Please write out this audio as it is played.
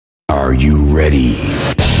Are you ready?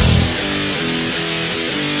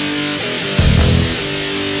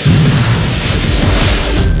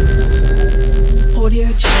 Audio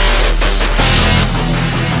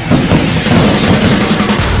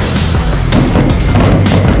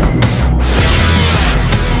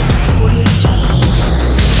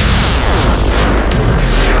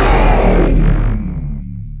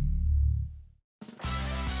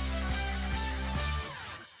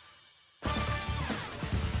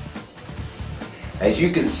As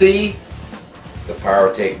you can see, the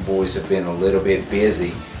Pyrotech boys have been a little bit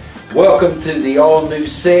busy. Welcome to the all-new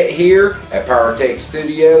set here at Pyrotech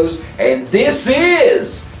Studios, and this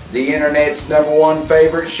is the internet's #1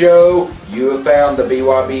 favorite show. You have found the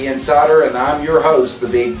BYB Insider, and I'm your host, the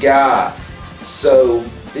Big Guy. So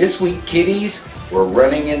this week, kiddies, we're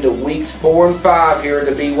running into weeks 4 and 5 here at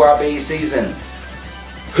the BYB season.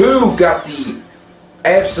 Who got the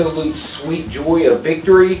absolute sweet joy of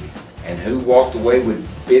victory, and who walked away with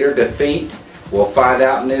bitter defeat? We'll find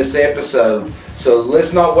out in this episode. So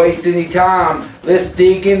let's not waste any time. Let's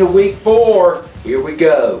dig into week 4. Here we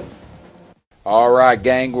go. Alright,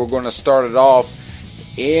 gang, we're going to start it off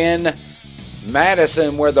in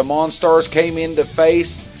Madison, where the Monstars came in to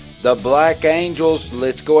face the Black Angels.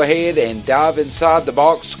 Let's go ahead and dive inside the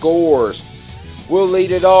box scores. We'll lead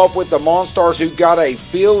it off with the Monstars, who got a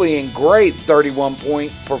feeling great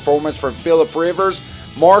 31-point performance from Phillip Rivers.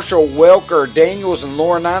 Marshall, Welker, Daniels, and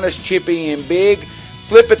Laurinaitis chipping in big.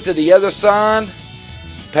 Flip it to the other side.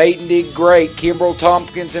 Peyton did great. Kimbrel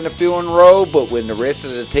Tompkins in a field and row, but when the rest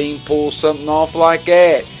of the team pulls something off like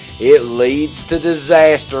that, it leads to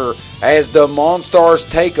disaster as the Monstars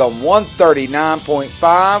take them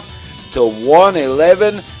 139.5 to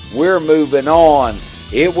 111. We're moving on.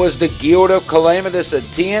 It was the Guild of Calamitous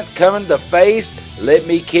Intent coming to face Let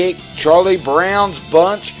Me Kick Charlie Brown's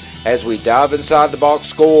bunch as we dive inside the box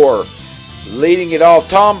score. Leading it off,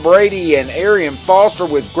 Tom Brady and Arian Foster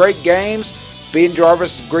with great games. Ben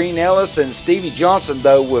Jarvis, Green Ellis, and Stevie Johnson,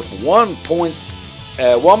 though, with 1 point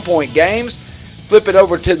games. Flip it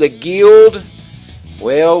over to the Guild.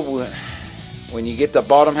 Well, when you get the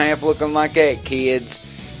bottom half looking like that, kids,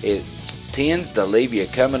 it tends to leave you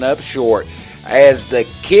coming up short, as the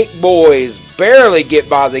Kick Boys barely get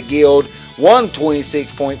by the Guild,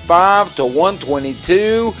 126.5 to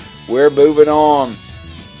 122. We're moving on.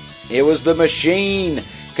 It was the Machine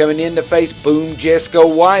coming in to face Boom Jesco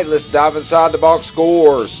White. Let's dive inside the box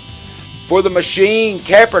scores. For the Machine,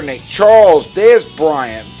 Kaepernick, Charles, Des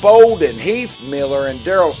Bryant, Bolden, Heath Miller, and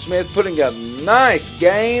Darrell Smith putting up nice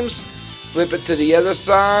games. Flip it to the other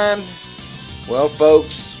side. Well,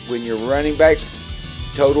 folks, when your running backs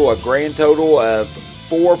total a grand total of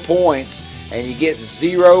 4 points and you get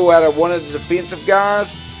 0 out of one of the defensive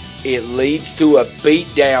guys, it leads to a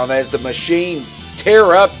beatdown as the Machine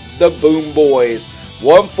tear up the Boom Boys,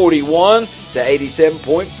 141 to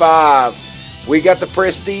 87.5. We got the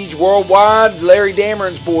Prestige Worldwide, Larry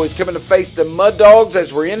Dameron's boys coming to face the Mud Dogs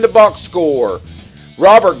as we're in the box score.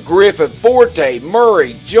 Robert Griffin, Forte,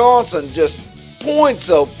 Murray, Johnson, just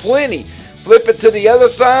points of plenty. Flip it to the other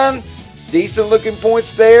side. Decent looking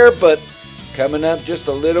points there, but coming up just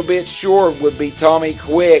a little bit short would be Tommy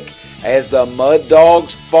Quick as the Mud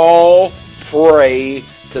Dogs fall prey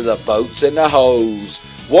to the boats and the hose.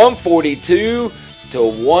 142 to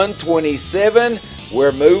 127.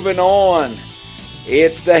 We're moving on.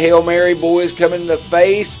 It's the Hail Mary boys coming to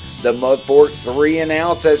face the Mud Fork 3 and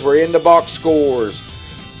outs as we're in the box scores.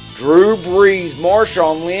 Drew Brees,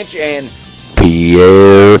 Marshawn Lynch, and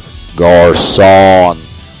Pierre Garçon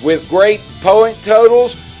with great point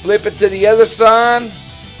totals. Flip it to the other side.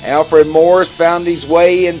 Alfred Morris found his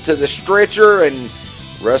way into the stretcher, and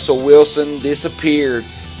Russell Wilson disappeared.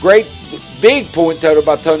 Great big point total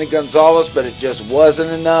by Tony Gonzalez, but it just wasn't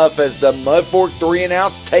enough as the Mud Fork 3 and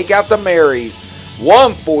outs take out the Marys,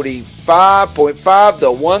 145.5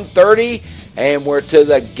 to 130, and we're to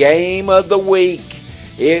the game of the week.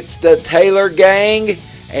 It's the Taylor Gang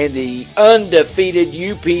and the undefeated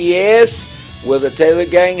UPS. Will the Taylor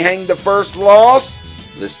Gang hang the first loss?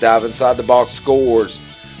 Let's dive inside the box scores.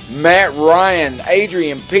 Matt Ryan,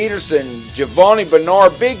 Adrian Peterson, Giovanni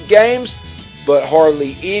Bernard, big games, but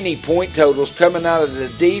hardly any point totals coming out of the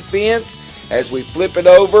defense as we flip it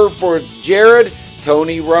over for Jared.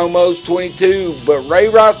 Tony Romo's 22, but Ray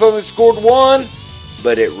Rice only scored 1,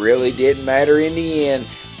 but it really didn't matter in the end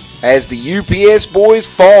as the UPS boys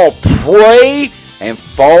fall prey and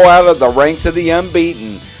fall out of the ranks of the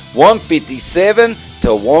unbeaten, 157 to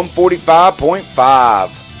 145.5.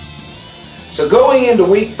 So going into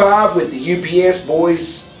week 5 with the UPS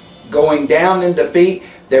boys going down in defeat,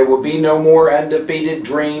 there will be no more undefeated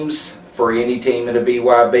dreams for any team in the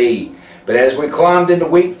BYB. But as we climbed into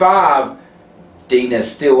week 5,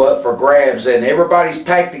 Dina's still up for grabs, and everybody's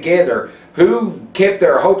packed together. Who kept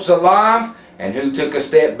their hopes alive and who took a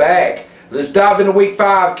step back? Let's dive into week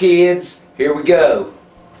 5, kids. Here we go.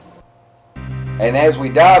 And as we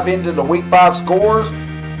dive into the week 5 scores,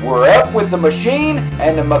 we're up with the Machine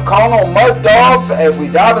and the McConnell Mud Dogs as we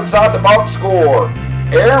dive inside the box score.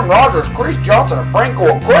 Aaron Rodgers, Chris Johnson, and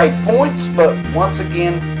Franco, great points, but once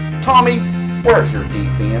again, Tommy, where's your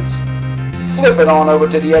defense? Flip it on over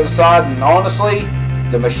to the other side, and honestly,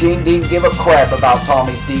 the Machine didn't give a crap about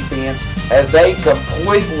Tommy's defense as they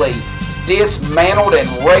completely dismantled and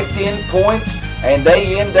raked in points, and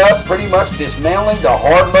they end up pretty much dismantling the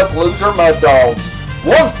hard luck loser Mud Dogs.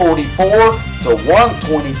 144 to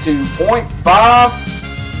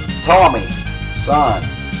 122.5. Tommy, son,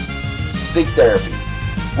 seek therapy.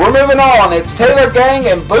 We're moving on. It's Taylor Gang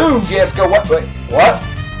and boom, Jessica. What?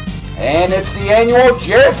 And it's the annual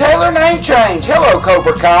Jared Taylor name change. Hello,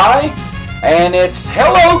 Cobra Kai. And it's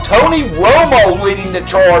hello, Tony Romo leading the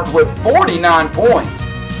charge with 49 points.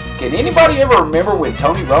 Can anybody ever remember when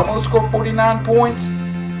Tony Romo scored 49 points?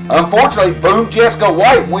 Unfortunately, boom, Jessica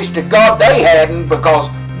White wished to God they hadn't because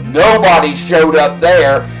nobody showed up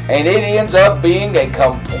there, and it ends up being a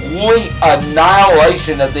complete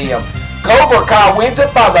annihilation of them. Cobra Kai wins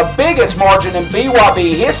it by the biggest margin in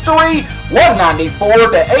BYB history,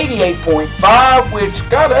 194 to 88.5, which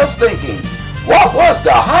got us thinking, what was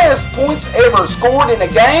the highest points ever scored in a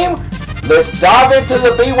game? Let's dive into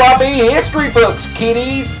the BYB History Books,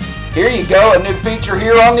 kiddies. Here you go, a new feature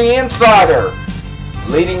here on the Insider.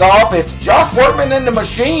 Leading off, it's Josh Workman and the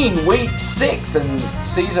Machine, week 6 in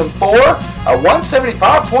season 4, a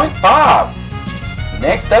 175.5.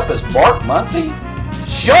 Next up is Mark Muncy.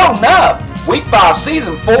 Sure enough, week 5,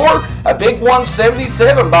 season 4, a big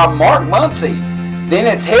 177 by Mark Muncy. Then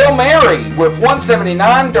it's Hail Mary with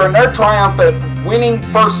 179 during their triumphant winning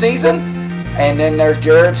first season. And then there's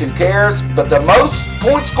Jared's Who Cares. But the most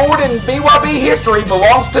points scored in BYB history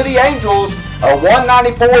belongs to the Angels, a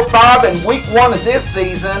 194.5 in week 1 of this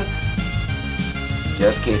season.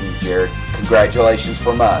 Just kidding, Jared. Congratulations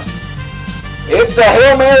from us. It's the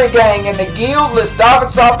Hail Mary Gang and the Guild. Let's dive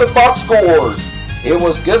inside the box scores. It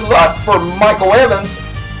was good luck for Michael Evans.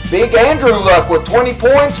 Big Andrew luck with 20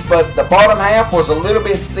 points, but the bottom half was a little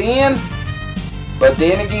bit thin. But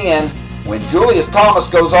then again, when Julius Thomas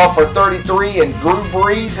goes off for 33 and Drew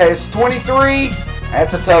Brees has 23,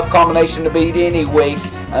 that's a tough combination to beat any week.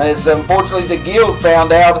 As unfortunately the Guild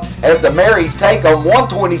found out as the Marys take on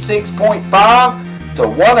 126.5 to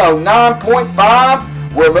 109.5.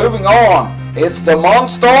 We're moving on. It's the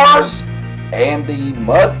Monstars and the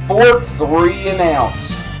Mud Fort 3 and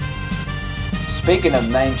outs. Speaking of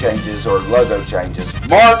name changes or logo changes,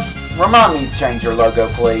 Mark, remind me to change your logo,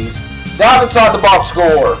 please. Dive inside the box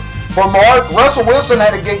score. For Mark, Russell Wilson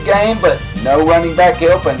had a good game, but no running back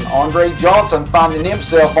help, and Andre Johnson finding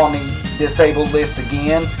himself on the disabled list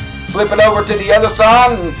again. Flip it over to the other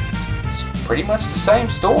side, and it's pretty much the same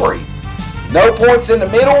story. No points in the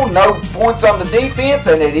middle, no points on the defense,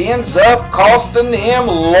 and it ends up costing them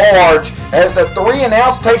large as the 3 and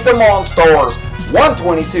outs take the Monstars.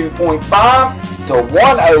 122.5 to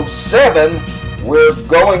 107. We're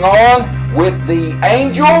going on with the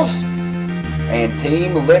Angels and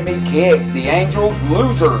Team Let Me Kick. The Angels,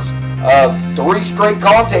 losers of 3 straight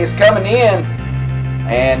contests coming in.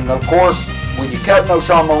 And of course, when you cut no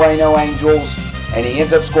Sean Moreno, Angels, and he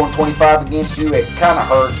ends up scoring 25 against you, it kind of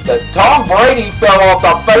hurts. But Tom Brady fell off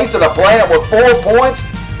the face of the planet with 4 points.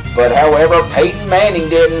 But however, Peyton Manning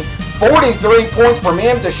didn't. 43 points from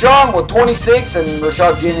him. Deshaun with 26, and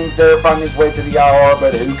Rashad Jennings there finding his way to the IR,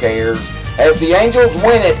 but who cares? As the Angels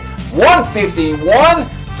win it, 151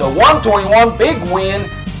 to 121. Big win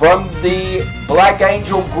from the Black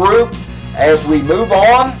Angel group as we move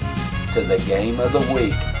on to the game of the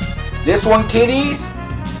week. This one, kiddies,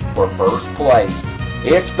 for first place.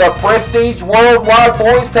 It's the Prestige Worldwide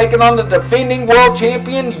Boys taking on the defending world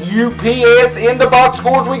champion UPS. In the box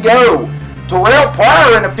scores we go. Terrell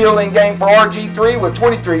Pryor in a fielding game for RG3 with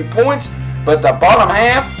 23 points, but the bottom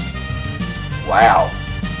half, wow.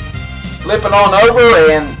 Flipping on over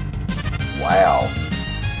and wow.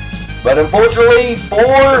 But unfortunately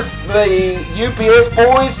for the UPS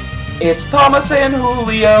boys, it's Thomas and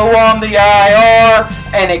Julio on the IR,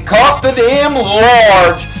 and it costed him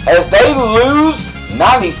large as they lose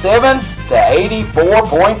 97 to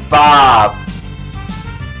 84.5.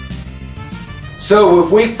 So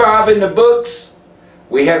with week 5 in the books,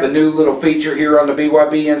 we have a new little feature here on the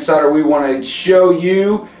BYB Insider we want to show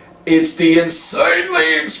you. It's the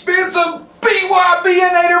insanely expensive BYB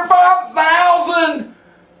Insider 5000.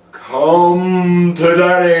 Come to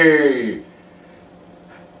daddy.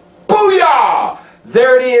 Booyah!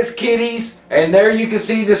 There it is, kiddies. And there you can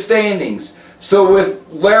see the standings. So with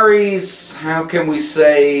Larry's, how can we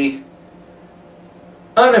say,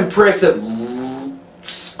 unimpressive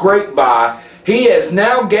scrape by, he has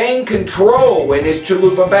now gained control and his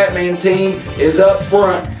Chalupa Batman team is up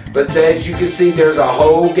front. But as you can see, there's a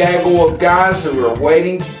whole gaggle of guys who are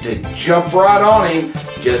waiting to jump right on him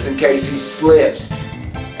just in case he slips.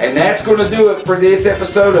 And that's going to do it for this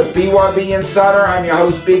episode of BYB Insider. I'm your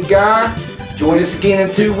host, Big Guy. Join us again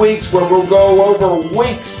in 2 weeks where we'll go over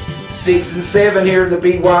weeks 6 and 7 here at the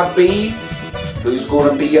BYB. Who's going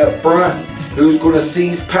to be up front? Who's going to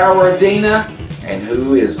seize Power Adina? And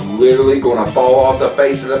who is literally going to fall off the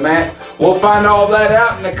face of the map? We'll find all that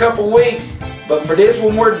out in a couple weeks. But for this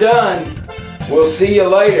one, we're done. We'll see you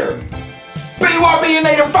later. BYB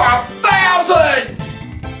Insider 5000!